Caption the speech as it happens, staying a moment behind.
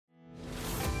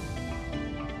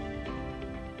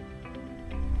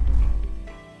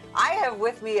I have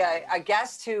with me a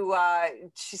guest who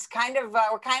she's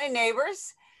we're kind of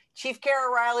neighbors. Chief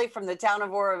Kara Riley from the town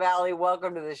of Oro Valley.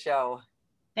 Welcome to the show.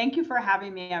 Thank you for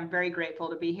having me. I'm very grateful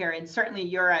to be here. And certainly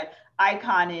you're an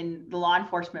icon in the law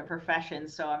enforcement profession,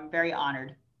 so I'm very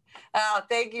honored. Oh,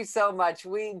 thank you so much.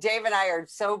 Dave and I are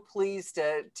so pleased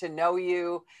to know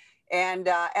you. And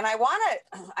I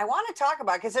want to talk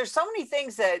about, because there's so many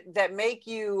things that make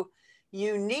you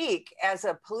unique as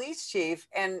a police chief,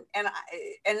 and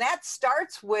that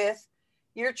starts with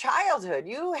your childhood.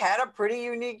 You had a pretty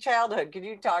unique childhood. Could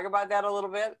you talk about that a little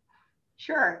bit?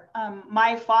 Sure.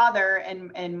 My father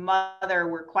and mother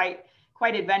were quite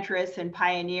adventurous and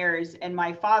pioneers. And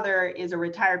my father is a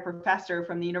retired professor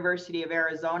from the University of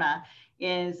Arizona,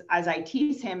 as I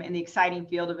tease him in the exciting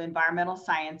field of environmental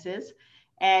sciences.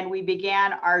 And we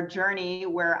began our journey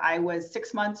where I was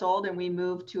 6 months old, and we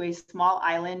moved to a small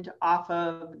island off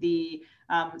of the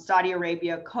Saudi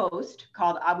Arabia coast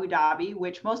called Abu Dhabi,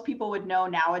 which most people would know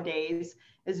nowadays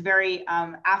is very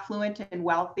affluent and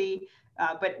wealthy.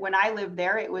 But when I lived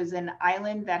there, it was an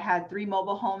island that had 3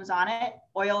 mobile homes on it.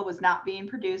 Oil was not being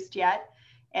produced yet.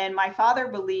 And my father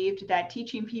believed that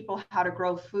teaching people how to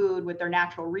grow food with their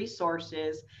natural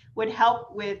resources would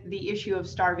help with the issue of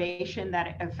starvation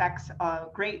that affects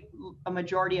a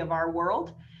majority of our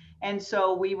world. And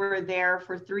so we were there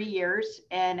for 3 years.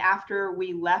 And after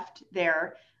we left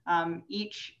there,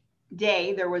 each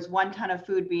day there was 1 ton of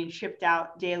food being shipped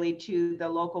out daily to the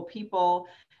local people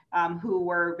who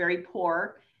were very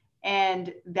poor.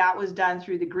 And that was done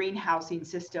through the greenhousing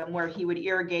system, where he would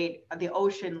irrigate the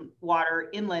ocean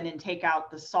water inland and take out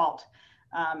the salt,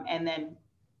 and then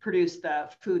produce the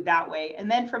food that way. And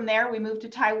then from there, we moved to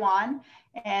Taiwan,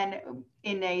 and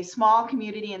in a small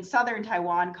community in southern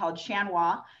Taiwan called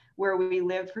Shanhua, where we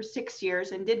lived for 6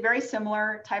 years and did very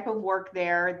similar type of work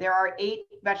there. There are 8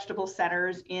 vegetable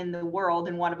centers in the world,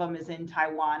 and one of them is in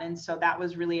Taiwan. And so that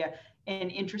was really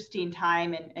an interesting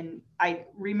time. And I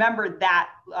remember that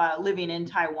living in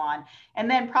Taiwan. And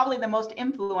then probably the most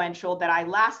influential that I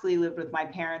lastly lived with my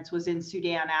parents was in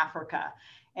Sudan, Africa.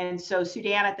 And so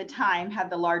Sudan at the time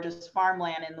had the largest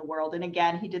farmland in the world. And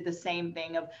again, he did the same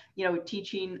thing of,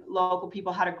 teaching local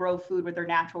people how to grow food with their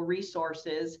natural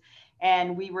resources.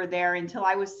 And we were there until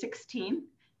I was 16.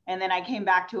 And then I came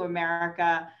back to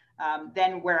America,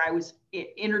 then where I was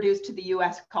introduced to the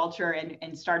US culture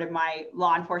and started my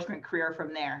law enforcement career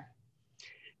from there.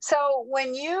 So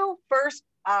when you first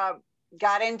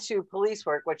got into police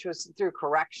work, which was through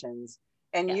corrections,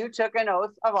 and you took an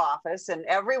oath of office, and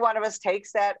every one of us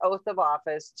takes that oath of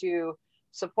office to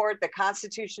support the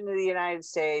Constitution of the United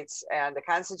States and the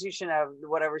Constitution of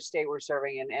whatever state we're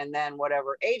serving in, and then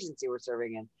whatever agency we're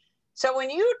serving in. So when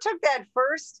you took that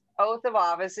first oath of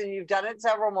office, and you've done it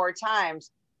several more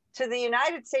times, to the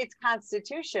United States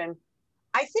Constitution,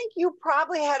 I think you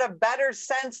probably had a better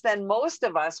sense than most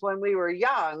of us when we were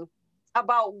young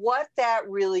about what that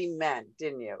really meant,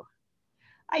 didn't you?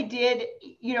 I did,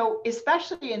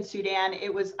 especially in Sudan,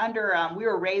 it was under, we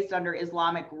were raised under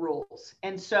Islamic rules.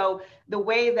 And so the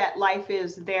way that life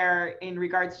is there in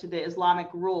regards to the Islamic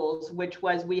rules, which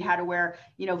was we had to wear,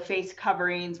 face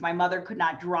coverings. My mother could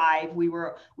not drive.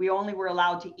 We only were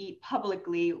allowed to eat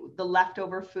publicly the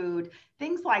leftover food,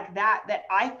 things like that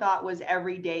I thought was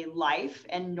everyday life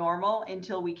and normal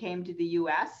until we came to the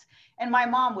US. And my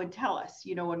mom would tell us,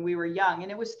 when we were young,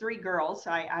 and it was 3 girls.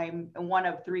 I'm one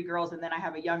of 3 girls, and then I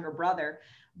have a younger brother.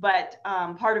 But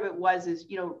part of it is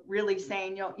really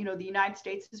saying, the United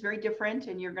States is very different,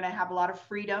 and you're going to have a lot of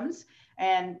freedoms,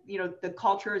 and the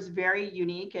culture is very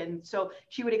unique. And so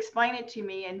she would explain it to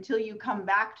me until you come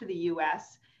back to the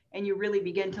U.S. and you really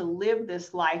begin to live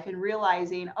this life and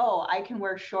realizing, oh, I can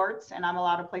wear shorts and I'm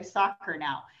allowed to play soccer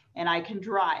now, and I can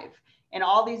drive. And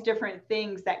all these different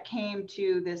things that came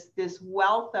to this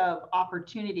wealth of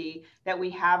opportunity that we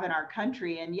have in our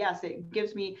country. And yes, it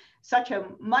gives me such a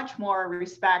much more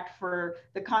respect for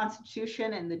the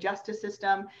Constitution and the justice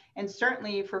system, and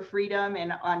certainly for freedom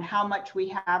and on how much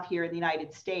we have here in the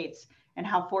United States and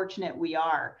how fortunate we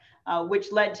are,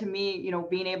 which led to me,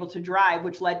 being able to drive,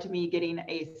 which led to me getting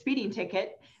a speeding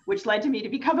ticket, which led to me to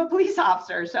become a police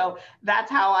officer. So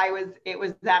that's how it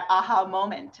was that aha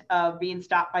moment of being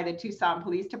stopped by the Tucson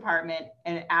Police Department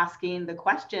and asking the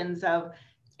questions of,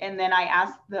 and then I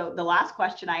asked the last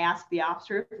question I asked the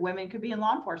officer if women could be in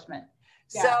law enforcement.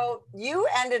 Yeah. So you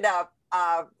ended up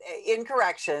in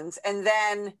corrections, and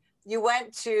then you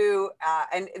went to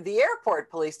the airport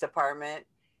police department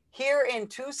here in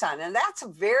Tucson, and that's a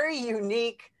very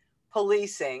unique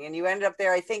policing. And you ended up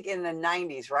there, I think, in the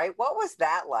 90s, right? What was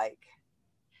that like?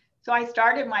 So I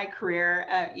started my career,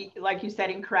 like you said,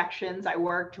 in corrections. I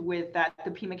worked with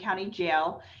the Pima County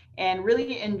Jail and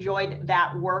really enjoyed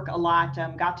that work a lot.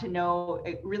 Got to know,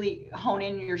 really hone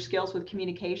in your skills with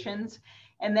communications.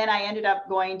 And then I ended up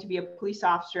going to be a police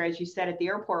officer, as you said, at the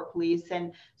airport police.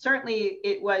 And certainly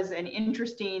it was an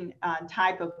interesting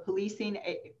type of policing.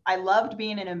 I loved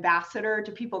being an ambassador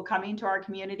to people coming to our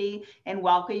community and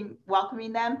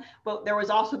welcoming them. But there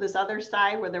was also this other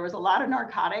side where there was a lot of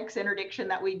narcotics interdiction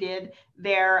that we did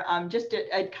there, just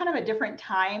a kind of a different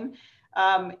time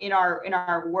in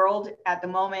our world at the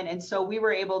moment. And so we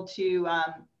were able to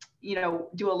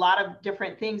do a lot of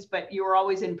different things, but you were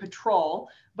always in patrol,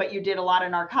 but you did a lot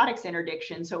of narcotics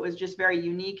interdiction. So it was just very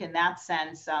unique in that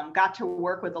sense. Got to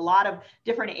work with a lot of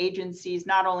different agencies,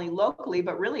 not only locally,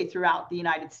 but really throughout the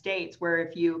United States, where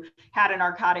if you had a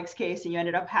narcotics case and you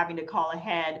ended up having to call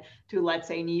ahead to, let's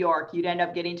say, New York, you'd end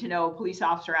up getting to know a police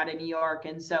officer out of New York.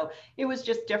 And so it was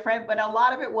just different, but a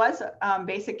lot of it was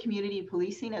basic community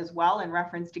policing as well, in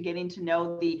reference to getting to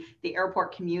know the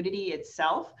airport community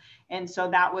itself. And so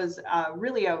that was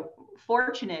really a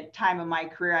fortunate time of my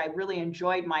career. I really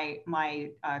enjoyed my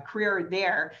career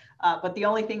there. But the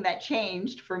only thing that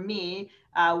changed for me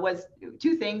was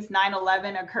two things.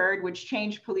 9/11 occurred, which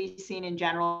changed policing in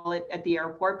general at the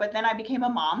airport. But then I became a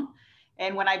mom.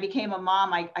 And when I became a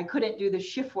mom, I couldn't do the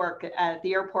shift work at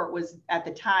the airport. Was at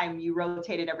the time you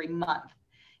rotated every month.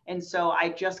 And so I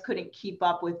just couldn't keep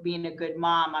up with being a good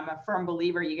mom. I'm a firm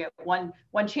believer you get one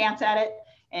chance at it,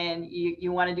 and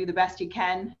you want to do the best you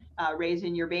can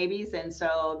raising your babies. And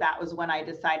so that was when I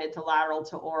decided to lateral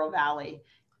to Oro Valley,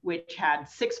 which had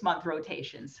 6-month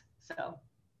rotations. So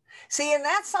see, and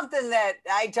that's something that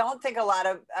I don't think a lot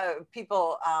of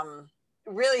people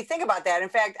really think about that. In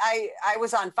fact, I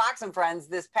was on Fox and Friends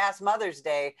this past Mother's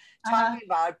Day talking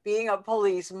about being a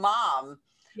police mom.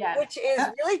 Yes. Which is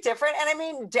really different. And I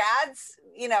mean, dads,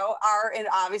 are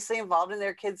obviously involved in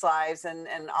their kids' lives and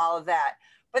all of that.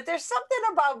 But there's something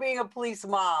about being a police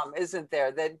mom, isn't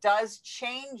there, that does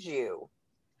change you?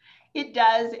 It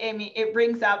does. I mean, it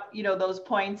brings up, those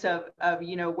points of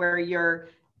where you're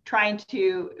trying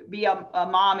to be a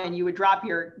mom and you would drop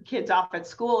your kids off at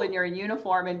school and you're in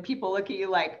uniform and people look at you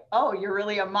like, oh, you're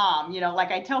really a mom.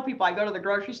 Like I tell people, I go to the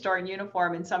grocery store in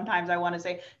uniform and sometimes I want to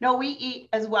say, no, we eat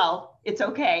as well. It's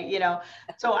okay.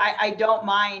 So I don't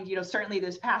mind, certainly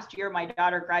this past year, my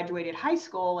daughter graduated high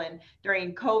school and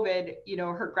during COVID,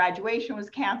 her graduation was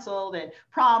canceled and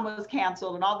prom was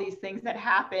canceled and all these things that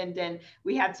happened. And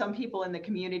we had some people in the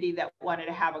community that wanted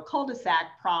to have a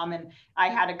cul-de-sac prom. And I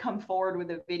had to come forward with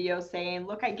a video saying,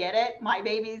 look, I get it. My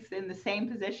baby's in the same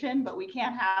position, but we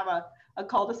can't have a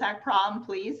cul-de-sac prom,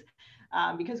 please.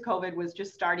 Because COVID was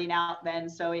just starting out then.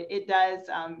 So it does.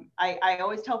 I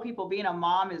always tell people being a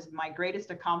mom is my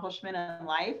greatest accomplishment in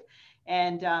life.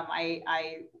 And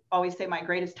I always say my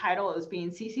greatest title is being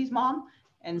Cece's mom.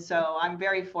 And so I'm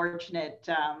very fortunate.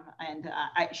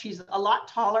 She's a lot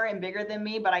taller and bigger than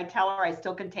me, but I tell her I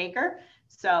still can take her.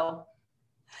 So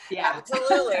yeah,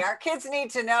 absolutely. Our kids need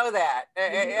to know that.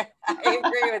 I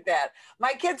agree with that.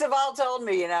 My kids have all told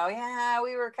me, yeah,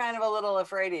 we were kind of a little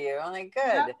afraid of you. I'm like, good.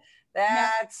 Yeah.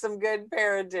 That's some good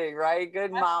parenting, right?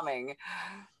 Good momming.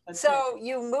 So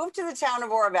you moved to the town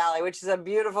of Oro Valley, which is a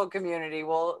beautiful community.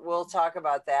 We'll talk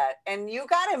about that. And you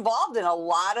got involved in a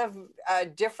lot of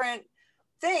different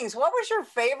things. What was your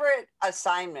favorite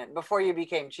assignment before you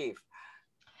became chief?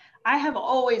 I have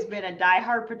always been a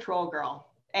diehard patrol girl.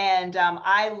 And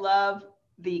I love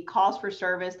the calls for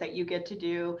service that you get to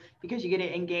do because you get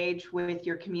to engage with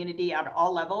your community at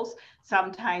all levels,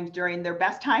 sometimes during their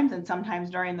best times and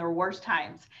sometimes during their worst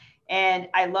times. And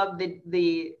I love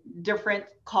the different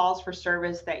calls for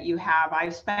service that you have.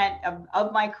 I've spent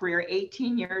of my career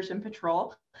 18 years in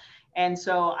patrol. And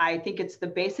so I think it's the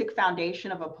basic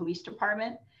foundation of a police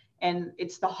department. And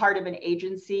it's the heart of an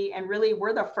agency. And really,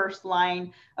 we're the first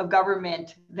line of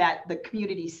government that the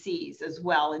community sees as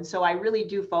well. And so I really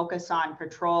do focus on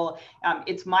patrol.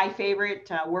 It's my favorite.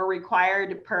 We're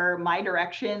required per my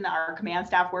direction. Our command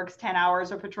staff works 10 hours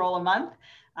of patrol a month.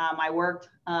 I worked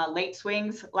late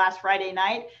swings last Friday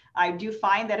night. I do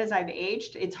find that as I've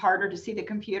aged, it's harder to see the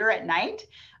computer at night.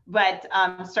 But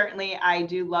certainly I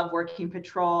do love working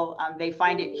patrol. They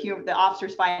find it, the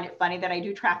officers find it funny that I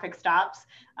do traffic stops.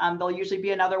 There'll usually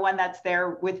be another one that's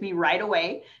there with me right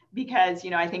away because,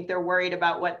 I think they're worried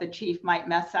about what the chief might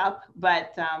mess up.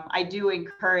 But I do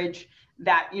encourage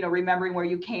that, remembering where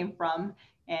you came from.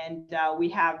 And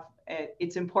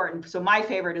it's important. So my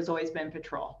favorite has always been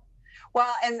patrol.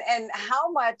 Well, and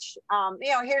how much,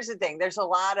 here's the thing. There's a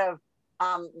lot of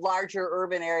larger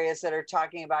urban areas that are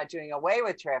talking about doing away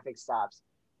with traffic stops.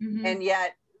 Mm-hmm. And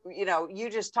yet you know, you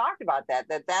just talked about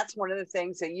that's one of the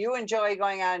things that you enjoy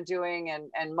going on doing,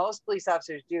 and most police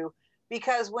officers do,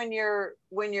 because when you're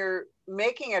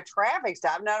making a traffic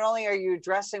stop, not only are you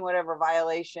addressing whatever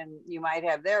violation you might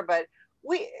have there, but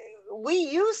we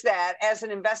use that as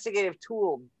an investigative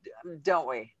tool, don't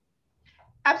we?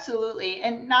 Absolutely.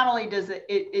 And not only does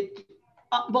it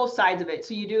both sides of it.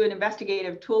 So you do an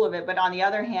investigative tool of it, but on the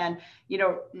other hand, you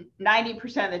know,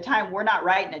 90% of the time we're not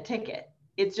writing a ticket.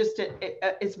 It's just,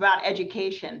 it's about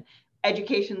education.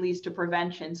 Education leads to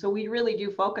prevention. So we really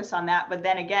do focus on that. But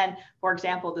then again, for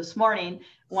example, this morning,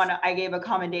 I gave a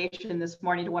commendation this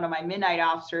morning to one of my midnight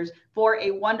officers for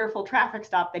a wonderful traffic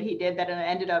stop that he did that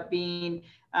ended up being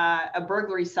a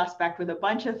burglary suspect with a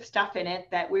bunch of stuff in it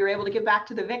that we were able to give back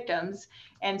to the victims.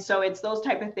 And so it's those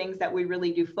type of things that we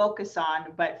really do focus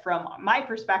on. But from my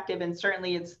perspective, and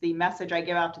certainly it's the message I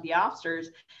give out to the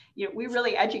officers, you know, we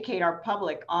really educate our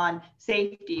public on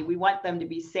safety. We want them to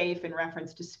be safe in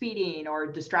reference to speeding or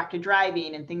distracted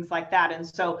driving and things like that. And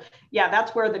so, yeah,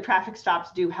 that's where the traffic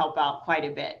stops do help out quite a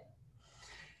bit.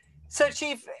 So,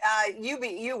 Chief,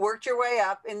 you worked your way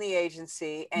up in the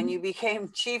agency, and you became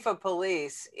chief of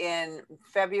police in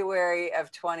February of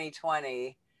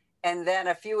 2020, and then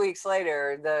a few weeks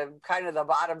later, the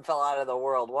bottom fell out of the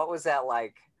world. What was that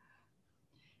like?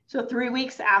 So 3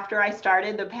 weeks after I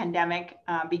started, the pandemic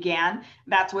began.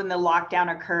 That's when the lockdown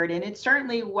occurred, and it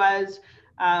certainly was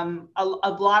a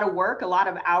lot of work, a lot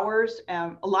of hours,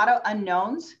 a lot of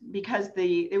unknowns, because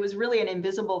it was really an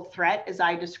invisible threat, as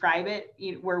I describe it,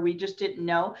 where we just didn't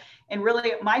know. And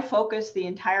really my focus the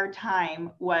entire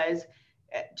time was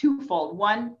twofold.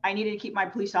 One, I needed to keep my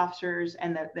police officers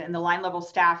and the line level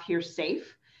staff here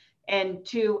safe. And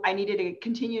two, I needed to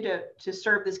continue to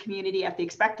serve this community at the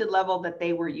expected level that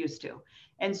they were used to.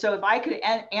 And so if I could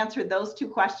answer those two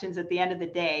questions at the end of the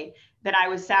day, then I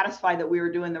was satisfied that we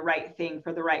were doing the right thing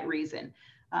for the right reason.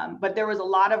 But there was a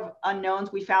lot of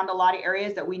unknowns. We found a lot of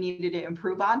areas that we needed to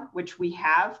improve on, which we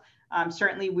have.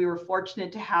 Certainly, we were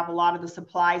fortunate to have a lot of the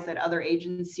supplies that other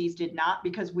agencies did not,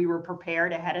 because we were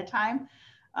prepared ahead of time.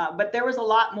 But there was a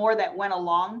lot more that went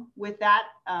along with that.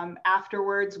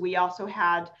 Afterwards, we also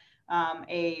had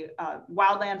a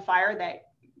wildland fire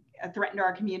that threatened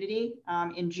our community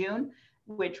in June,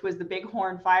 which was the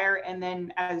Bighorn fire. And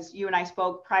then, as you and I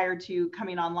spoke prior to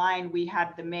coming online, we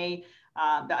had the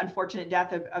unfortunate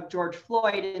death of George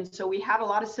Floyd. And so we had a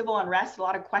lot of civil unrest, a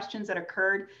lot of questions that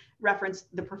occurred,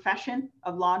 referenced the profession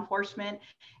of law enforcement.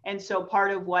 And so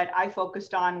part of what I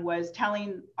focused on was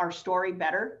telling our story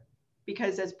better,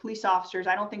 because as police officers,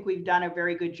 I don't think we've done a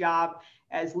very good job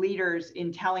as leaders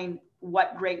in telling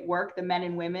what great work the men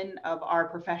and women of our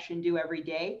profession do every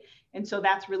day. And so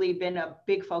that's really been a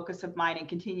big focus of mine, and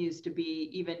continues to be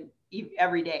even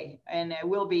every day. And it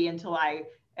will be until I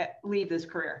leave this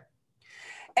career.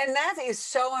 And that is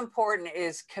so important,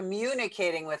 is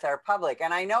communicating with our public.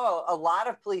 And I know a lot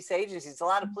of police agencies, a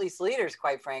lot of police leaders,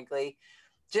 quite frankly,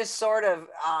 just sort of,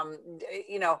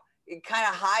 kind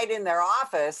of hide in their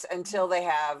office until they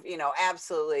have,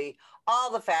 absolutely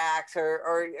all the facts,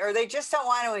 or they just don't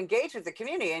want to engage with the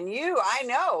community. And I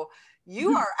know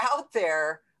you are out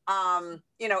there,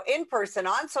 in person,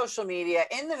 on social media,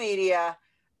 in the media,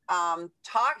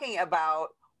 talking about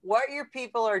what your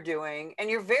people are doing, and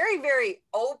you're very, very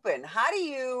open. How do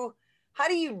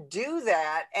you do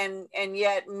that and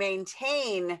yet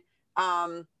maintain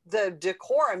the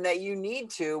decorum that you need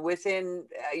to within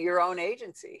your own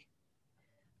agency?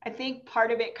 I think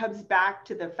part of it comes back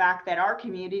to the fact that our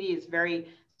community is very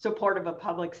supportive of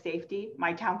public safety.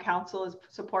 My town council is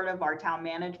supportive. Our town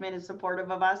management is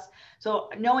supportive of us. So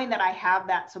knowing that I have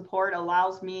that support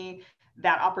allows me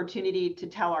that opportunity to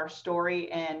tell our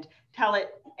story, and tell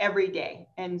it every day.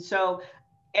 And so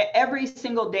every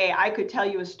single day I could tell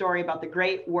you a story about the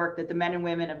great work that the men and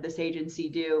women of this agency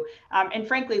do. And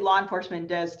frankly, law enforcement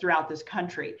does throughout this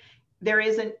country. There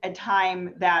isn't a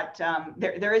time that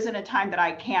there isn't a time that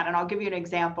I can't. And I'll give you an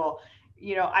example.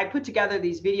 I put together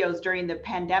these videos during the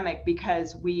pandemic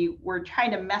because we were trying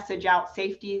to message out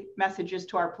safety messages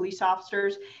to our police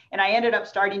officers. And I ended up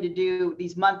starting to do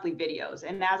these monthly videos.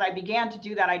 And as I began to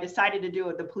do that, I decided to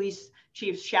do the police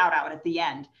chief's shout out at the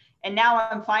end. And now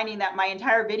I'm finding that my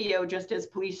entire video just is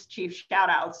police chief shout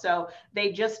outs. So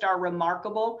they just are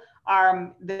remarkable.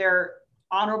 They're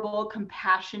honorable,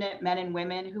 compassionate men and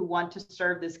women who want to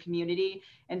serve this community.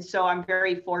 And so I'm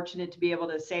very fortunate to be able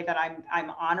to say that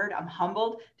I'm honored, I'm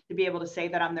humbled to be able to say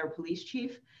that I'm their police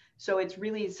chief. So it's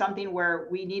really something where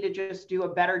we need to just do a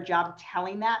better job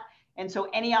telling that. And so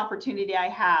any opportunity I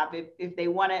have,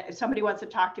 if somebody wants to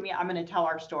talk to me, I'm going to tell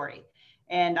our story.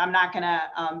 and I'm not going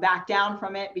to back down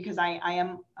from it, because I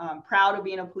am proud of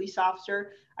being a police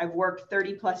officer. I've worked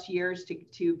 30 plus years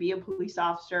to be a police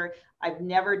officer. I've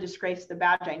never disgraced the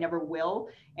badge. I never will.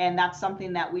 And that's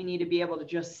something that we need to be able to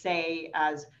just say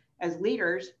as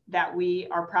leaders, that we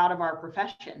are proud of our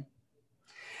profession.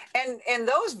 And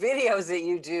those videos that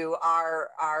you do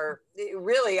are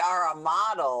really are a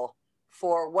model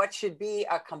for what should be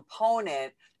a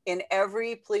component in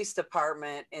every police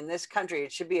department in this country.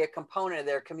 It should be a component of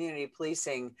their community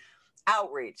policing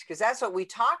outreach, because that's what we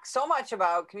talk so much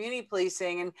about, community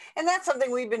policing, and that's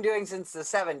something we've been doing since the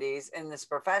 70s in this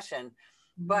profession.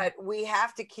 But we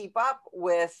have to keep up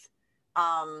with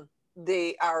our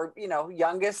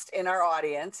youngest in our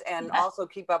audience, and also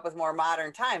keep up with more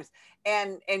modern times,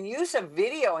 and use of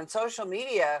video and social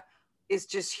media is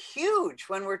just huge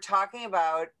when we're talking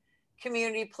about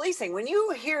community policing. When you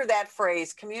hear that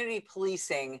phrase, community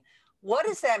policing, what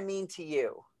does that mean to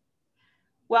you?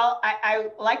 Well, I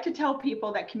like to tell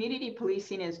people that community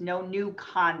policing is no new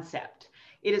concept.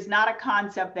 It is not a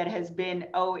concept that has been,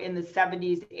 in the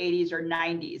 70s, 80s, or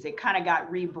 90s. It kind of got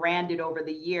rebranded over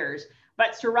the years.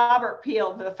 But Sir Robert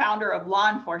Peel, the founder of law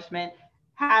enforcement,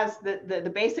 has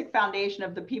the basic foundation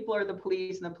of the people are the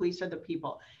police and the police are the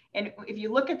people. And if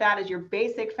you look at that as your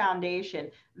basic foundation,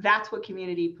 that's what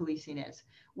community policing is.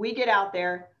 We get out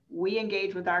there, we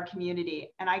engage with our community,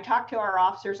 and I talk to our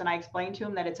officers and I explain to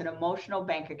them that it's an emotional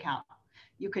bank account.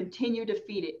 You continue to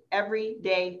feed it every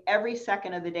day, every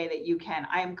second of the day that you can.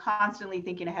 I am constantly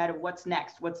thinking ahead of what's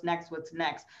next, what's next, what's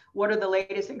next. What are the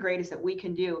latest and greatest that we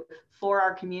can do for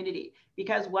our community?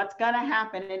 Because what's going to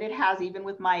happen, and it has even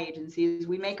with my agencies,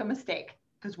 we make a mistake,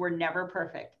 because we're never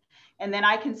perfect. And then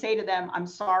I can say to them, I'm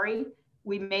sorry,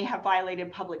 we may have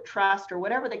violated public trust or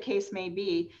whatever the case may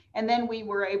be. And then we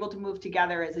were able to move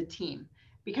together as a team,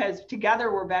 because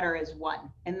together we're better as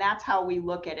one. And that's how we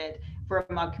look at it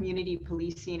from a community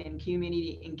policing and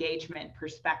community engagement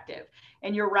perspective.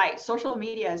 And you're right, social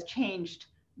media has changed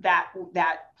that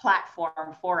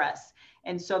platform for us.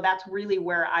 And so that's really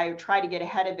where I try to get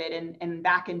ahead of it. And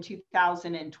back in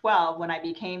 2012, when I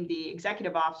became the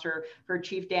executive officer for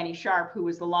Chief Danny Sharp, who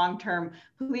was the long-term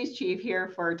police chief here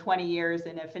for 20 years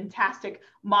and a fantastic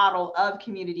model of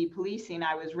community policing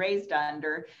I was raised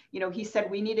under, he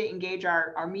said, we need to engage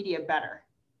our media better.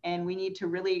 And we need to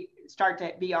really start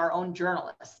to be our own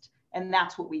journalist. And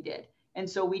that's what we did. And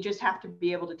so we just have to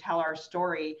be able to tell our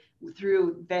story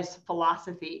through this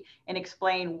philosophy and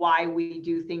explain why we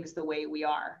do things the way we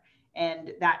are.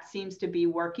 And that seems to be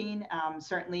working.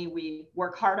 Certainly we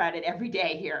work hard at it every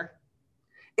day here.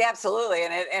 Yeah, absolutely.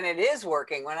 And it is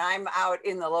working. When I'm out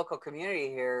in the local community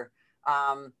here,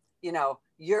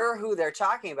 you're who they're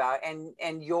talking about,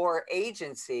 and your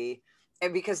agency,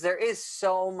 and because there is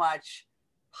so much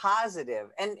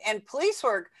positive, and police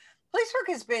work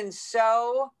has been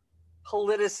so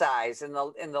politicized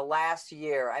in the last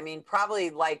year. I mean, probably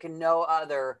like no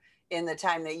other in the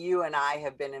time that you and I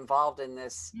have been involved in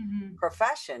this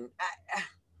profession.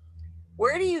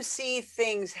 Where do you see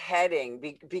things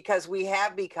heading? Because we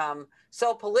have become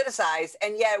so politicized,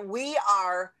 and yet we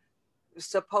are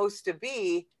supposed to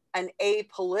be an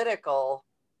apolitical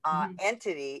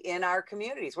entity in our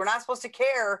communities. We're not supposed to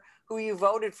care who you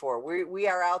voted for. We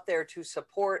are out there to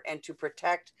support and to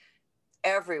protect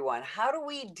everyone. How do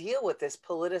we deal with this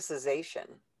politicization?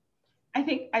 I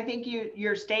think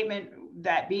your statement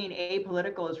that being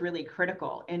apolitical is really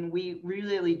critical, and we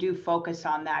really do focus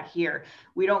on that here.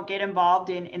 We don't get involved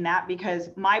in that,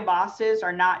 because my bosses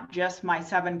are not just my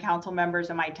 7 council members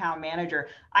and my town manager.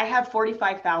 I have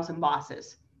 45,000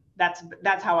 bosses.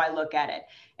 That's how I look at it.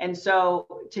 And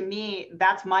so to me,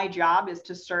 that's my job, is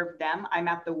to serve them. I'm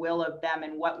at the will of them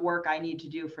and what work I need to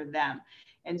do for them.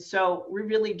 And so we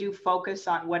really do focus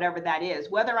on whatever that is,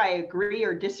 whether I agree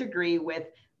or disagree with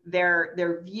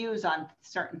their views on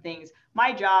certain things.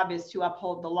 My job is to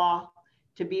uphold the law,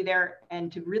 to be there,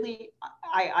 and to really,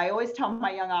 I always tell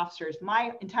my young officers,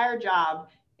 my entire job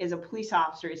as a police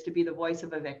officer is to be the voice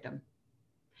of a victim.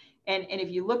 And if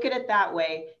you look at it that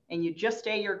way and you just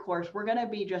stay your course, we're going to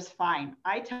be just fine.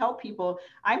 I tell people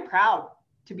I'm proud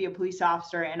to be a police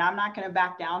officer, and I'm not going to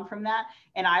back down from that.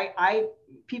 And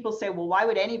people say, well, why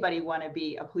would anybody want to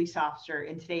be a police officer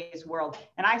in today's world?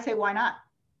 And I say, why not?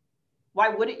 Why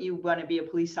wouldn't you want to be a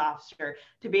police officer?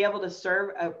 To be able to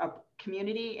serve a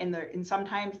community in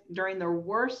sometimes during their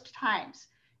worst times.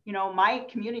 My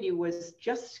community was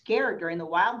just scared during the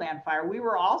Wildland fire. We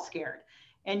were all scared.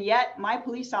 And yet my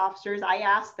police officers, I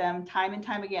asked them time and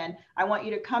time again, I want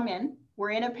you to come in. We're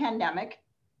in a pandemic.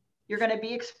 You're going to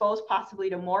be exposed possibly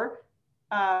to more,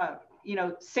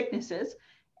 sicknesses.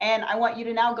 And I want you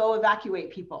to now go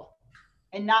evacuate people.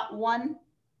 and not one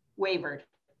wavered,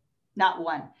 not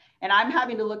one. And I'm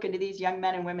having to look into these young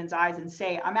men and women's eyes and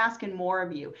say, I'm asking more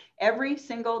of you. Every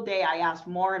single day I ask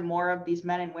more and more of these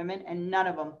men and women, and none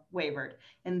of them wavered.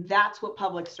 And that's what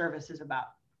public service is about.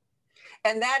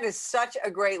 And that is such a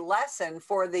great lesson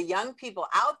for the young people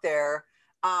out there,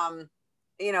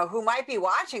 you know, who might be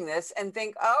watching this and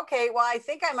think, okay, well, I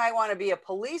think I might want to be a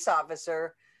police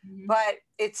officer, but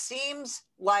it seems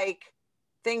like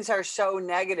things are so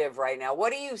negative right now.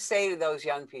 What do you say to those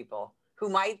young people who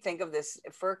might think of this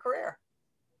for a career?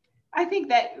 I think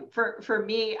that for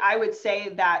me, I would say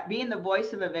that being the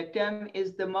voice of a victim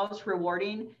is the most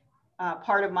rewarding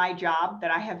part of my job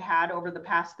that I have had over the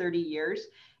past 30 years.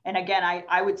 And again,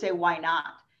 I would say, why not?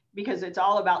 Because it's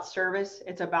all about service.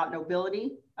 It's about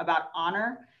nobility, about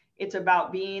honor. It's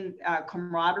about being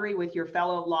camaraderie with your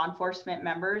fellow law enforcement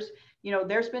members. You know,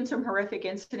 there's been some horrific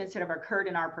incidents that have occurred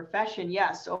in our profession,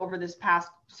 yes, over this past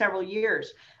several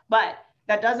years, but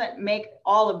that doesn't make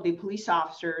all of the police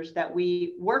officers that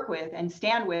we work with and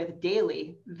stand with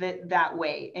daily that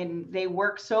way. And they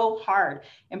work so hard.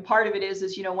 And part of it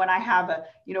is, you know, when I have a,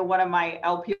 you know, one of my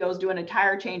LPOs doing a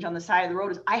tire change on the side of the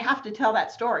road, is I have to tell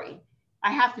that story.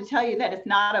 I have to tell you that it's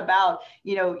not about,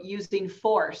 you know, using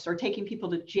force or taking people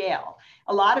to jail.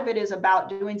 A lot of it is about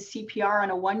doing CPR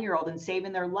on a 1-year-old and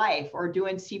saving their life, or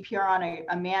doing CPR on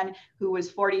a man who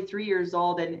was 43 years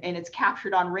old and it's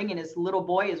captured on ring and his little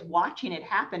boy is watching it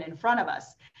happen in front of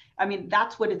us. I mean,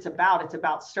 that's what it's about. It's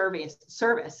about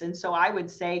service. And so I would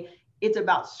say it's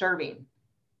about serving.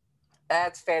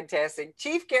 That's fantastic.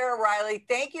 Chief Garrett Riley,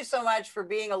 thank you so much for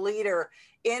being a leader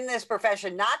in this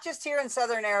profession, not just here in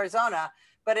Southern Arizona,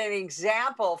 but an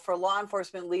example for law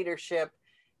enforcement leadership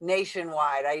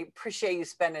nationwide. I appreciate you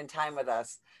spending time with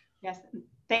us. Yes,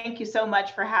 thank you so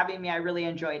much for having me. I really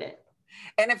enjoyed it.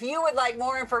 And if you would like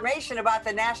more information about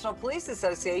the National Police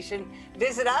Association,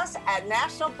 visit us at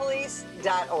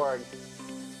nationalpolice.org.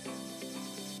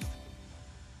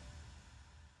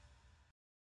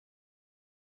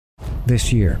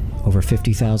 This year, over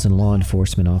 50,000 law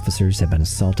enforcement officers have been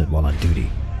assaulted while on duty.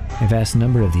 A vast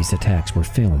number of these attacks were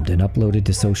filmed and uploaded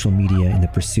to social media in the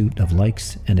pursuit of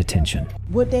likes and attention.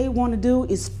 What they want to do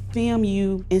is film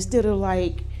you instead of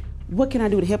like, what can I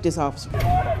do to help this officer?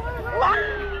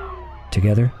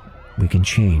 Together, we can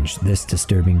change this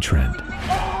disturbing trend.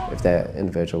 If that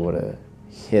individual would have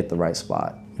hit the right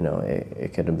spot, you know,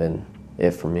 it could have been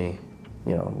it for me.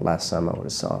 You know, last time I would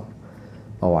have saw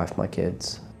my wife, my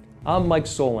kids. I'm Mike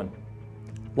Solon.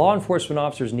 Law enforcement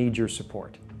officers need your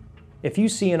support. If you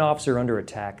see an officer under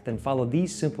attack, then follow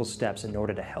these simple steps in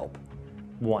order to help.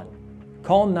 1.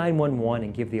 Call 911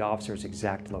 and give the officer's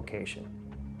exact location.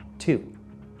 2.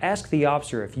 Ask the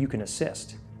officer if you can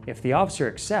assist. If the officer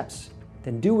accepts,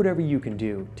 then do whatever you can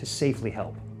do to safely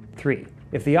help. 3.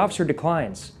 If the officer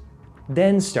declines,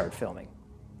 then start filming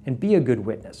and be a good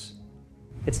witness.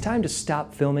 It's time to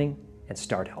stop filming and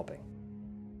start helping.